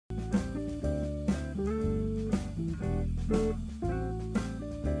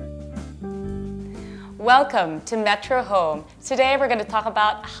Welcome to Metro Home. Today we're going to talk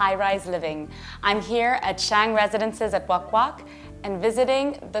about high-rise living. I'm here at Shang Residences at Wack Wack and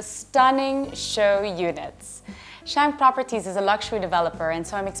visiting the stunning show units. Shang Properties is a luxury developer, and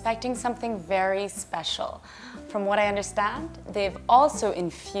so I'm expecting something very special. From what I understand, they've also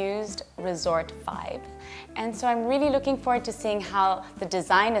infused resort vibe. And so I'm really looking forward to seeing how the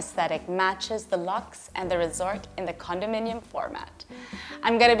design aesthetic matches the luxe and the resort in the condominium format.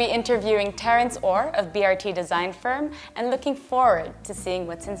 I'm going to be interviewing Terence Orr of BRT Design Firm and looking forward to seeing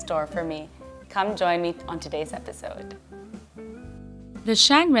what's in store for me. Come join me on today's episode. The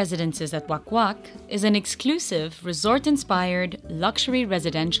Shang Residences at Wack Wack is an exclusive resort-inspired luxury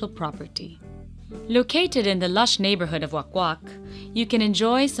residential property. Located in the lush neighborhood of Wack Wack, you can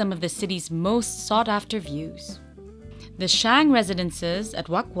enjoy some of the city's most sought-after views. The Shang Residences at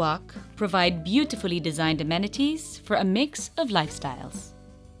Wack Wack provide beautifully designed amenities for a mix of lifestyles.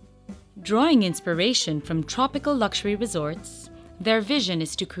 Drawing inspiration from tropical luxury resorts, their vision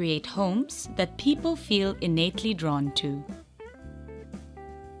is to create homes that people feel innately drawn to.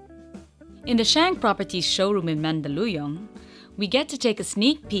 In the Shang Properties showroom in Mandaluyong, we get to take a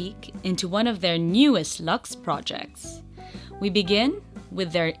sneak peek into one of their newest luxe projects. We begin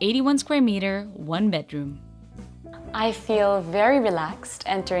with their 81 square meter, one-bedroom. I feel very relaxed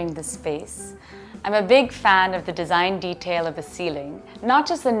entering this space. I'm a big fan of the design detail of the ceiling, not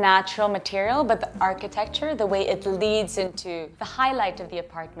just the natural material, but the architecture, the way it leads into the highlight of the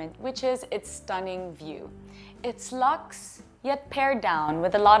apartment, which is its stunning view. It's luxe, yet pared down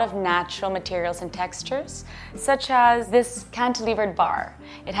with a lot of natural materials and textures, such as this cantilevered bar.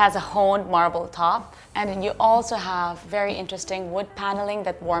 It has a honed marble top, and you also have very interesting wood paneling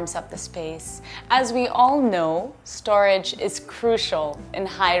that warms up the space. As we all know, storage is crucial in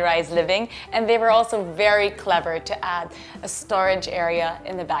high-rise living, and they were also very clever to add a storage area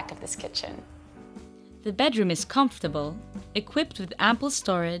in the back of this kitchen. The bedroom is comfortable, equipped with ample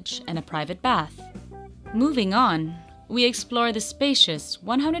storage and a private bath. Moving on, we explore the spacious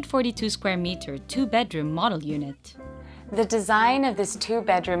 142 square meter two-bedroom model unit. The design of this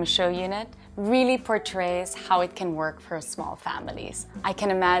two-bedroom show unit really portrays how it can work for small families. I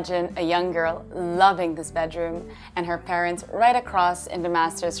can imagine a young girl loving this bedroom and her parents right across in the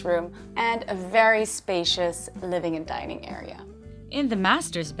master's room and a very spacious living and dining area. In the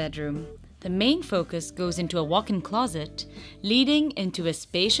master's bedroom, the main focus goes into a walk-in closet, leading into a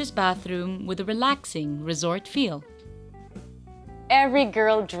spacious bathroom with a relaxing resort feel. Every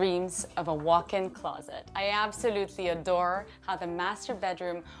girl dreams of a walk-in closet. I absolutely adore how the master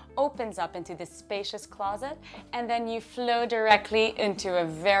bedroom opens up into this spacious closet and then you flow directly into a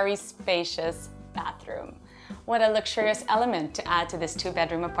very spacious bathroom. What a luxurious element to add to this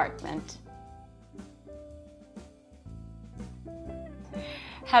two-bedroom apartment.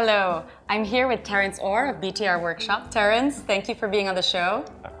 Hello, I'm here with Terence Orr of BTR Workshop. Terence, thank you for being on the show.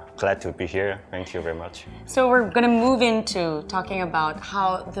 Glad to be here. Thank you very much. So we're going to move into talking about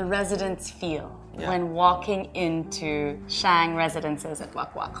how the residents feel when walking into Shang Residences at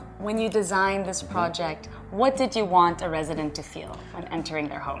Wack Wack. When you designed this project, what did you want a resident to feel when entering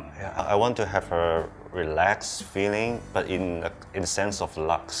their home? Yeah, I want to have a relaxed feeling, but in the sense of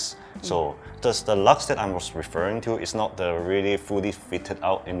luxe. So the luxe that I was referring to is not the really fully fitted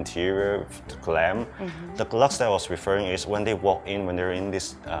out interior with glam. The luxe that I was referring is when they walk in, when they're in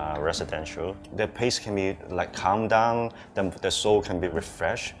this residential, their pace can be like calmed down, then the soul can be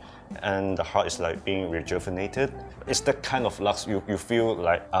refreshed, and the heart is like being rejuvenated. It's the kind of luxe you feel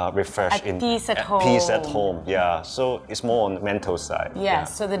like refreshed. Peace at home. Peace at home, yeah. So it's more on the mental side. Yes, Yeah.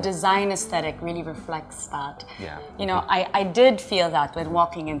 so the design aesthetic really reflects that. Yeah. You know, I did feel that when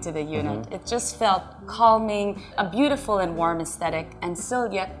walking into the unit. It just felt calming, a beautiful and warm aesthetic, and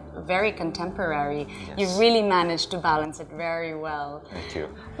still yet very contemporary. Yes. You really managed to balance it very well. Thank you.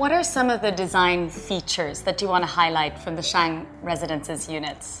 What are some of the design features that you want to highlight from the Shang Residences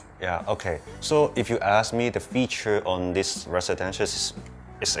units? Yeah, okay. So if you ask me, the feature on this residential is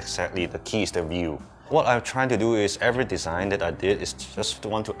exactly the key is the view. What I'm trying to do is every design that I did is just to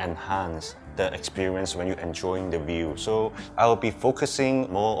want to enhance the experience when you're enjoying the view. So I'll be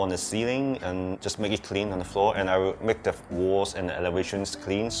focusing more on the ceiling and just make it clean on the floor, and I will make the walls and the elevations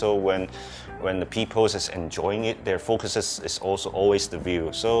clean. So when the people is enjoying it, their focus is also always the view.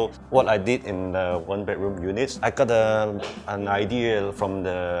 So what I did in the one-bedroom units, I got an idea from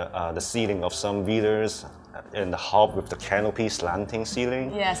the ceiling of some villas in the hub with the canopy slanting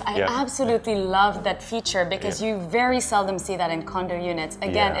ceiling. Yes, I absolutely love that feature because you very seldom see that in condo units.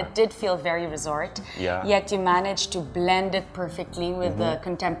 Again, it did feel very resort, yet you managed to blend it perfectly with the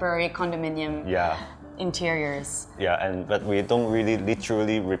contemporary condominium interiors. Yeah, but we don't really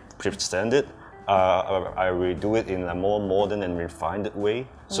literally represent it. I redo it in a more modern and refined way.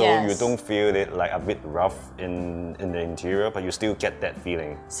 So Yes. you don't feel it like a bit rough in the interior, but you still get that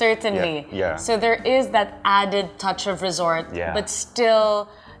feeling. Certainly. Yeah. So there is that added touch of resort, Yeah. but still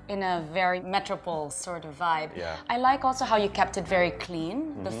in a very metropole sort of vibe. Yeah. I like also how you kept it very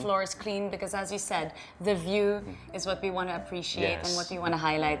clean. The floor is clean because, as you said, the view is what we want to appreciate and Yes. what we want to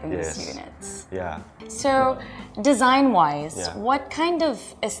highlight in these Yes. units. Yeah. So, design-wise, Yeah. what kind of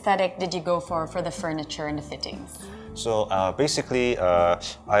aesthetic did you go for the furniture and the fittings? So basically,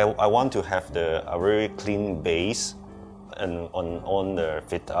 I want to have a very clean base and on the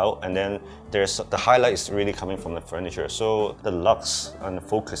fit out, and then the highlight is really coming from the furniture. So the lux and the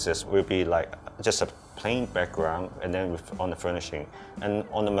focuses will be like just a plain background, and then on the furnishing and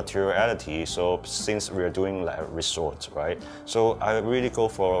on the materiality. So since we are doing like a resort, right? So I really go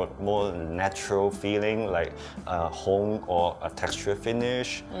for more natural feeling, like home or a texture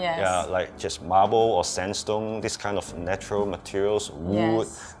finish. Yes. Yeah, like just marble or sandstone, this kind of natural materials, wood.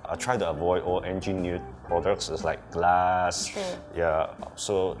 Yes. I try to avoid all engineered products, it's like glass. True. Yeah,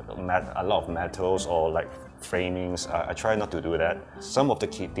 so a lot of metals or like framings. I try not to do that. Some of the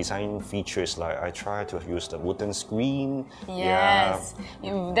key design features, like I try to use the wooden screen. Yes,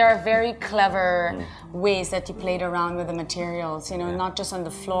 there are very clever ways that you played around with the materials, you know, not just on the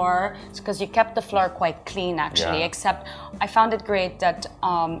floor, because you kept the floor quite clean actually, Yeah. except I found it great that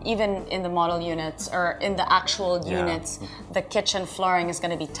even in the model units or in the actual units, the kitchen flooring is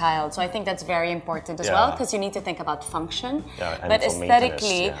going to be tiled. So I think that's very important as well, because you need to think about function. Yeah, and but for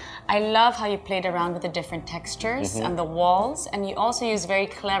aesthetically, maintenance, I love how you played around with the different textures and the walls, and you also use very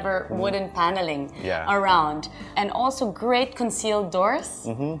clever wooden paneling around, and also great concealed doors.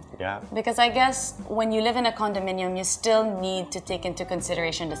 Yeah. Because I guess when you live in a condominium, you still need to take into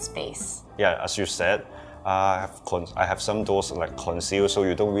consideration the space. Yeah, as you said, I have some doors like concealed, so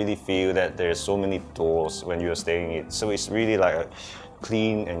you don't really feel that there's so many doors when you're staying in. So it's really like a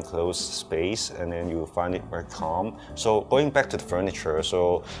clean and closed space, and then you find it very calm. So going back to the furniture,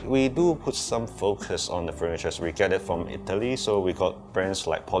 so we do put some focus on the furniture. So we get it from Italy, so we got brands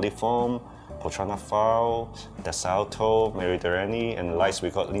like Polyform, File, D'Assalto, Meridiani, and lights we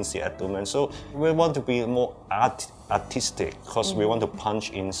got Lindsay Edelman. So we want to be more artistic because we want to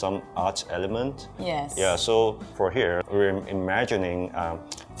punch in some art element. Yes. Yeah. So for here, we're imagining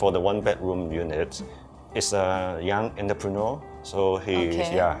for the one-bedroom unit, it's a young entrepreneur. So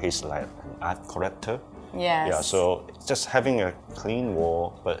he's like an art collector. Yes. Yeah, so just having a clean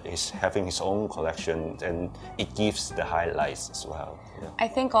wall, but he's having his own collection, and it gives the highlights as well. Yeah. I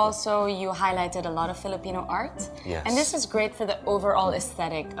think also you highlighted a lot of Filipino art. Yes. And this is great for the overall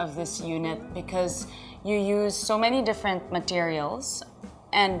aesthetic of this unit because you use so many different materials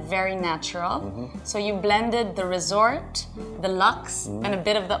and very natural. So you blended the resort, the luxe, and a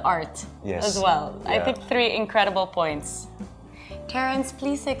bit of the art as well. I think 3 incredible points. Terrence,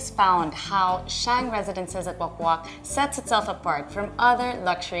 please expound how Shang Residences at Wack Wack sets itself apart from other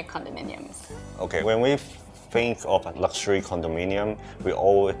luxury condominiums. Okay, when we think of a luxury condominium, we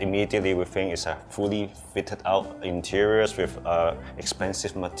all immediately think it's a fully fitted out interiors with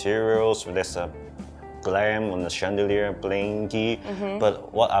expensive materials. There's a glam on the chandelier, blingy.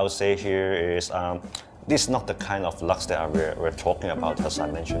 But what I would say here is this is not the kind of lux that we're talking about, as I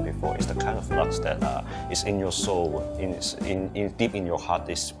mentioned before. It's the kind of lux that is in your soul, deep in your heart,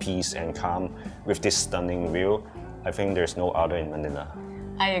 is peace and calm with this stunning view. I think there's no other in Manila.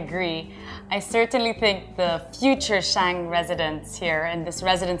 I agree. I certainly think the future Shang residents here and this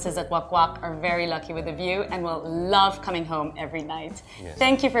residences at Wack Wack are very lucky with the view and will love coming home every night. Yes.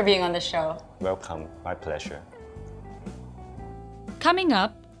 Thank you for being on the show. Welcome, my pleasure. Coming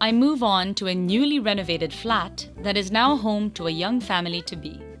up, I move on to a newly renovated flat that is now home to a young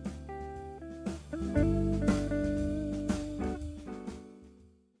family-to-be.